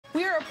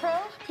a pro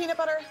peanut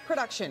butter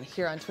production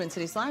here on Twin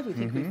Cities Live. We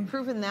think we've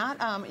proven that.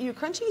 Are you a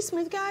crunchy,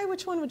 smooth guy?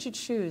 Which one would you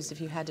choose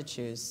if you had to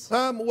choose?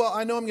 Well,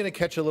 I know I'm going to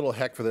catch a little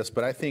heck for this,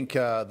 but I think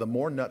the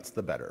more nuts,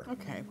 the better.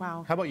 Okay,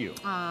 wow. How about you?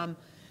 I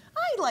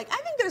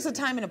think there's a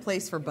time and a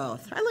place for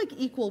both. I like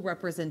equal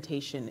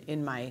representation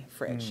in my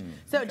fridge.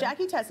 So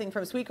Jackie Tessing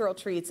from Sweet Girl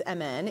Treats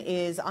MN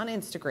is on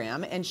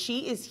Instagram, and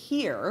she is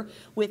here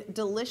with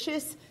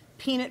delicious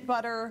peanut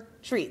butter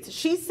treats.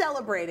 She's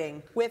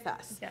celebrating with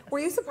us. Yes. Were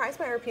you surprised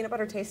by our peanut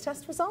butter taste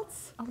test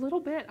results? A little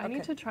bit. I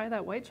need to try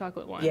that white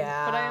chocolate one.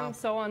 Yeah. But I am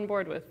so on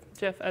board with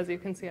Jif. As you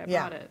can see, I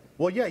brought it.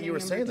 Well, yeah, you were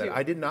Number saying that. 2.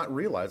 I did not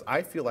realize.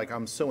 I feel like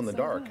I'm so in the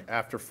dark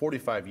after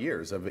 45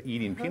 years of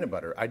eating peanut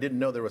butter. I didn't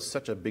know there was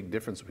such a big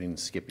difference between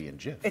Skippy and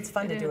Jif. It's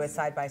fun to do a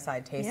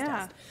side-by-side taste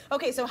test.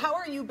 Okay, so how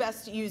are you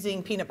best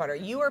using peanut butter?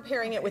 You are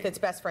pairing it with its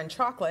best friend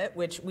chocolate,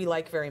 which we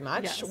like very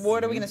much. Yes.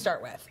 What are we going to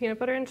start with? Peanut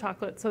butter and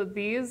chocolate. So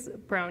these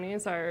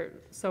brownies are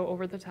so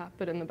over the top,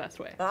 but in the best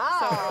way.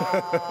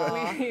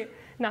 So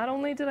not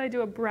only did I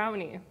do a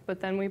brownie, but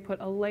then we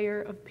put a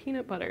layer of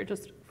peanut butter,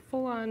 just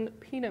full-on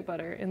peanut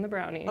butter in the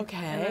brownie. Okay.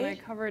 And then I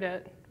covered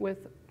it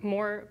with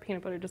more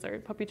peanut butter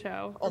dessert, puppy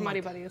chow, or muddy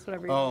buddies,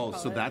 whatever you want to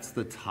call so it. that's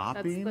the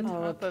topping? That's the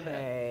top of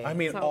it. I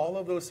mean, So- all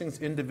of those things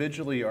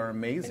individually are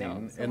amazing, I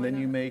know, so and then why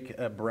you not? make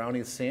a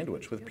brownie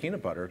sandwich with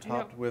peanut butter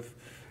topped with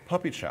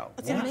puppy chow.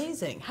 That's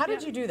amazing. How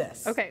did you do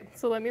this? Okay,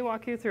 so let me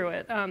walk you through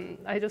it.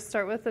 I just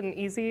start with an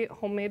easy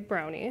homemade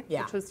brownie,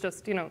 which is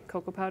just,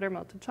 cocoa powder,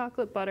 melted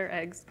chocolate, butter,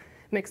 eggs.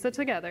 Mix it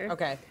together.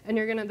 Okay. And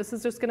this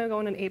is just gonna go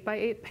in an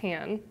 8x8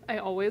 pan. I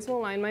always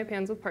will line my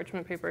pans with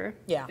parchment paper.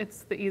 Yeah.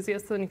 It's the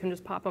easiest, then you can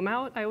just pop them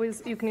out.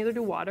 You can either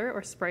do water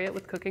or spray it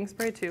with cooking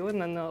spray too,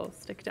 and then they'll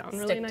stick down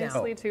really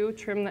nicely too.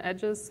 Trim the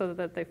edges so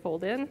that they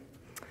fold in.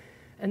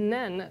 And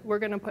then we're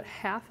gonna put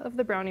half of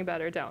the brownie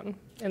batter down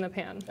in the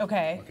pan.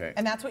 Okay.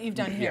 And that's what you've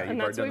done here. And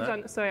that's what we've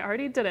done. So I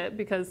already did it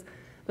because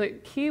the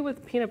key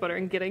with peanut butter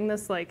and getting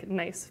this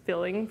nice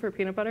filling for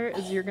peanut butter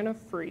is you're gonna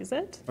freeze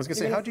it. I was gonna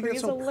say, how'd you get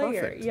it so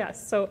perfect?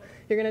 Yes, so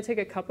you're gonna take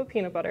a cup of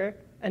peanut butter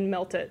and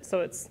melt it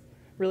so it's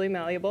really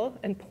malleable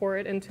and pour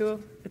it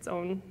into its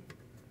own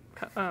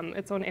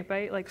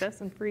 8x8 like this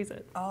and freeze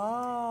it.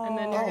 Oh. And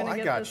then you're gonna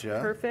get this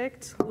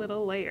perfect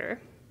little layer.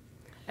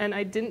 And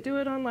I didn't do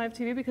it on live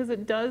TV because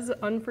it does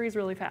unfreeze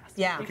really fast.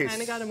 Yeah. You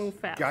kind of got to move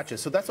fast. Gotcha.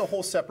 So that's a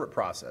whole separate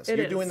process.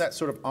 You're doing that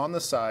sort of on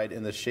the side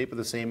in the shape of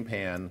the same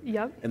pan.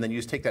 Yep. And then you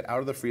just take that out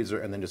of the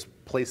freezer and then just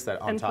place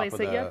that on top of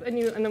the... Yep.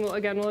 And then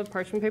we'll have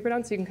parchment paper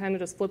down so you can kind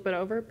of just flip it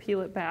over, peel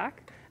it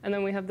back, and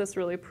then we have this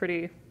really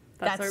pretty...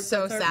 That's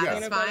so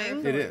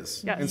satisfying. It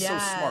is. Yes. And so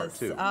smart,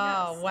 too. Oh,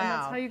 wow. And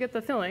that's how you get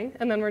the filling.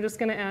 And then we're just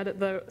going to add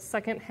the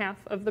second half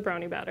of the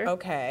brownie batter.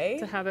 Okay.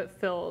 To have it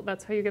fill.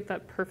 That's how you get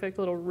that perfect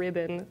little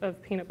ribbon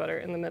of peanut butter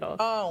in the middle.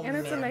 Oh, and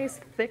it's a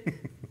nice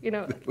thick,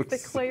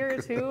 thick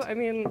layer, too. I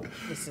mean,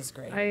 this is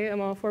great. I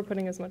am all for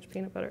putting as much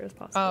peanut butter as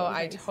possible. Oh,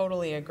 I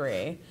totally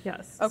agree.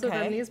 Yes. Okay. So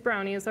then these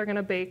brownies are going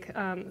to bake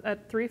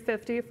at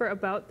 350 for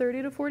about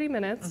 30 to 40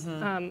 minutes.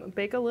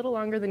 Bake a little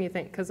longer than you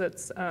think because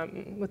it's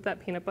with that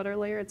peanut butter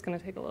layer, it's going to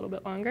take a little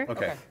bit longer.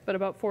 Okay. But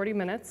about 40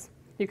 minutes.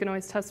 You can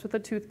always test with a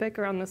toothpick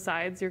around the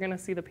sides. You're going to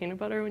see the peanut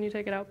butter when you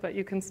take it out, but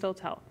you can still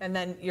tell. And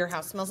then your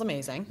house smells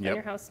amazing. And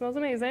your house smells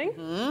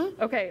amazing.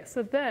 Okay,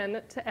 so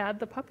then to add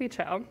the puppy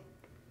chow,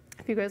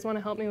 if you guys want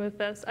to help me with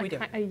this,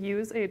 I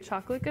use a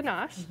chocolate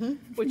ganache,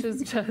 which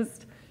is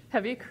just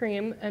heavy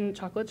cream and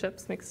chocolate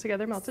chips mixed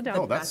together, melted down.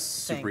 Oh, that's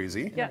super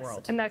easy. Yes,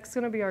 and that's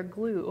going to be our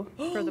glue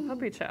for the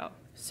puppy chow.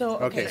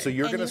 So so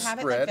you're going to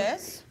spread. It like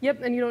this?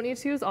 Yep, and you don't need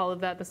to use all of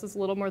that. This is a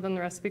little more than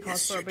the recipe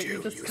calls for, but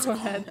you just go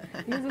ahead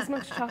and use as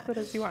much chocolate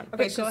as you want.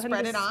 Okay, but so go ahead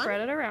spread and it on?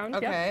 spread it around.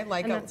 Okay,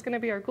 yep. And that's going to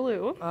be our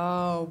glue.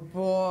 Oh,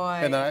 boy.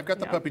 And then I've got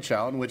the puppy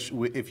chow, in which,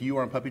 if you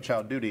are on puppy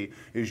chow duty,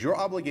 is your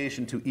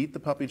obligation to eat the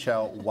puppy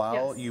chow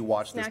while you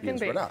watch this being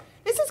spread out.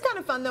 This is kind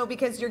of fun, though,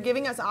 because you're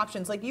giving us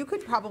options. Like, you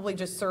could probably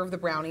just serve the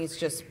brownies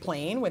just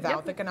plain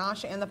without the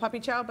ganache and the puppy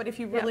chow, but if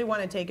you really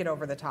want to take it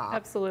over the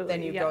top,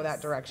 then you go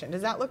that direction.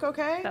 Does that look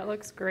okay? That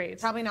looks great.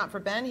 Probably not for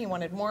Ben. He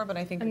wanted more, but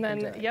I think we can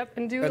do it. Yep,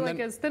 and do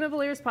as thin of a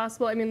layer as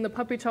possible. I mean, the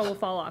puppy chow will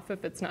fall off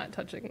if it's not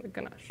touching the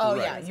ganache. Oh,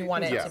 yeah, you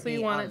want it to be So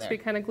you want it to be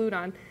kind of glued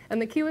on.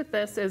 And the key with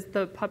this is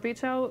the puppy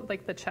chow,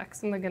 like the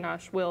checks and the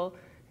ganache, will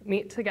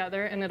meet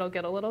together and it'll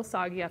get a little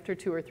soggy after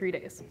 2 or 3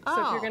 days.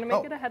 So if you're going to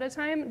make it ahead of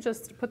time,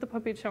 just put the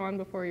puppy chow on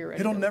before you're ready.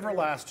 It'll never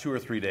last 2 or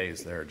 3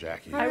 days there,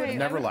 Jackie. I would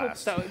never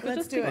last. Hope so.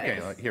 Let's do it.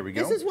 Okay, here we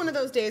go. This is one of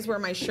those days where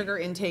my sugar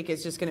intake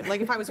is just going to,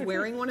 like if I was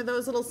wearing one of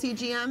those little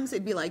CGMs,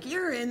 it'd be like,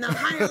 you're in the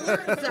high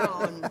alert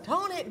zone.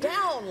 Tone it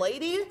down,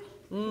 lady.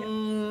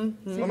 Oh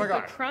my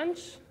God. The crunch,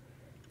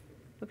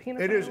 the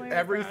peanut It butter is layer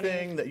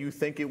everything that you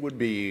think it would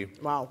be.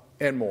 Wow.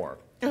 And more.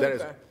 That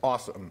is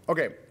awesome.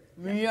 Okay.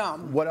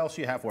 Yum. What else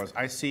do you have for us?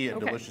 I see a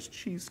delicious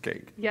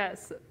cheesecake.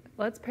 Yes.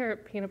 Let's pair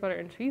peanut butter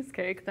and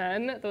cheesecake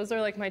then. Those are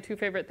like my 2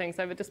 favorite things.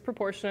 I have a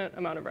disproportionate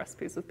amount of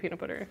recipes with peanut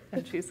butter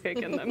and cheesecake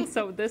in them.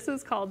 So this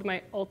is called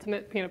my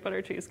ultimate peanut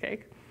butter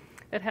cheesecake.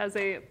 It has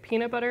a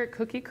peanut butter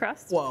cookie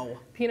crust, Whoa.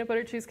 peanut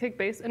butter cheesecake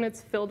base, and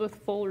it's filled with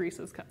full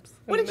Reese's cups.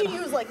 What did you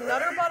use, like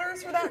Nutter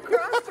Butters for that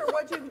crust, or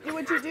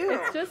what'd you do?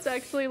 It's just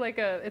actually like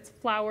it's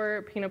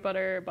flour, peanut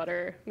butter,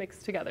 butter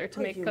mixed together to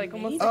make you like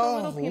almost made like a Oh,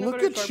 little peanut look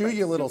butter at you, shortbread.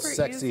 you little Super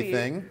sexy easy.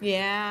 thing.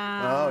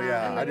 Yeah. Oh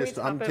yeah, And then we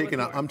top it with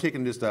more. I'm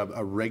taking just a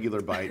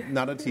regular bite,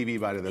 not a TV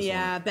bite of this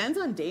Yeah, one. Ben's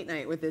on date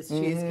night with this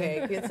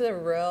cheesecake. It's a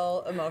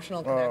real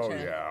emotional connection.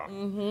 Oh yeah.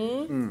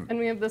 And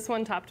we have this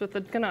one topped with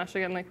the ganache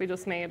again, like we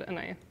just made, and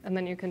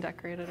then you can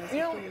decorate it as you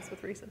know- please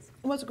with Reese's.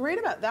 What's great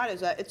about that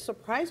is that it's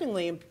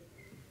surprisingly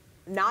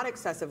not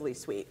excessively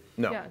sweet.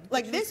 No. Yeah,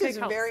 Like the this is cheesecake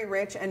helps. very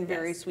rich and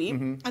very Yes. sweet,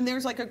 and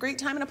there's like a great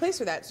time and a place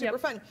for that. Super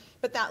Yep. fun.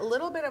 But that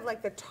little bit of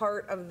like the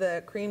tart of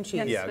the cream cheese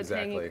Yes, Yeah, the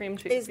exactly. tangy cream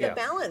cheese. is the Yeah.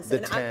 balance. The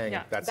and tang.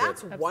 Yeah. That's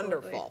that's it.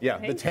 wonderful. Yeah,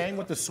 the Thank tang you.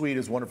 with the sweet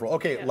is wonderful.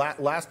 Okay, Yes.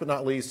 last but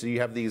not least, you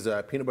have these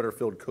peanut butter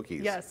filled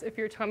cookies. Yes, if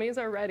your tummies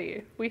are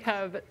ready, we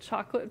have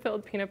chocolate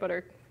peanut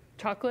butter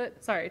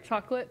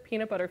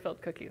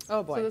filled cookies.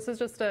 Oh, boy. So this is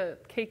just a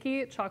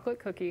cakey chocolate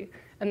cookie,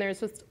 and there's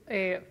just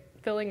a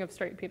filling of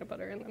straight peanut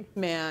butter in them.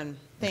 Man,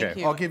 thank Okay,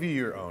 you. I'll give you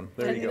your own.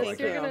 There And you go. I think Like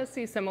you're that. going to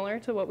see similar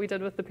to what we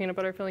did with the peanut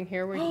butter filling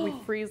here, where we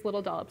freeze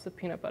little dollops of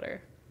peanut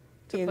butter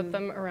to put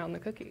them around the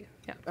cookie.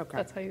 Yeah, Okay.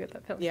 that's how you get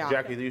that filling. Yeah.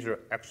 Jackie, these are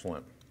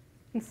excellent.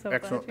 I'm so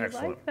Excellent, glad you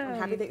excellent. like them. I'm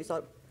happy that you saw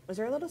it. Was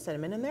there a little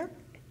cinnamon in there?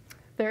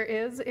 There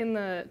is in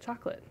the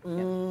chocolate.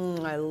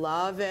 Yeah. I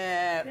love it.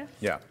 Yeah.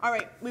 Yeah. All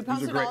right, we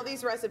posted great. all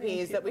these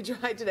recipes that we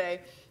tried today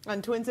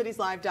on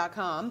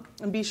TwinCitiesLive.com.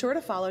 And be sure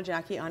to follow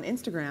Jackie on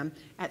Instagram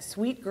at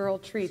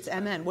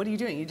SweetGirlTreatsMN. What are you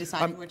doing? You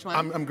deciding which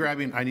one? I'm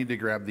grabbing. I need to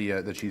grab the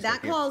cheesesteak.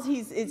 that calls,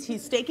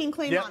 he's staking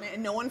claim Yep. on it,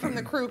 and no one from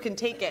the crew can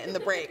take it in the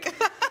break.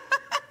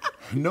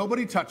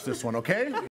 Nobody touch this one, okay?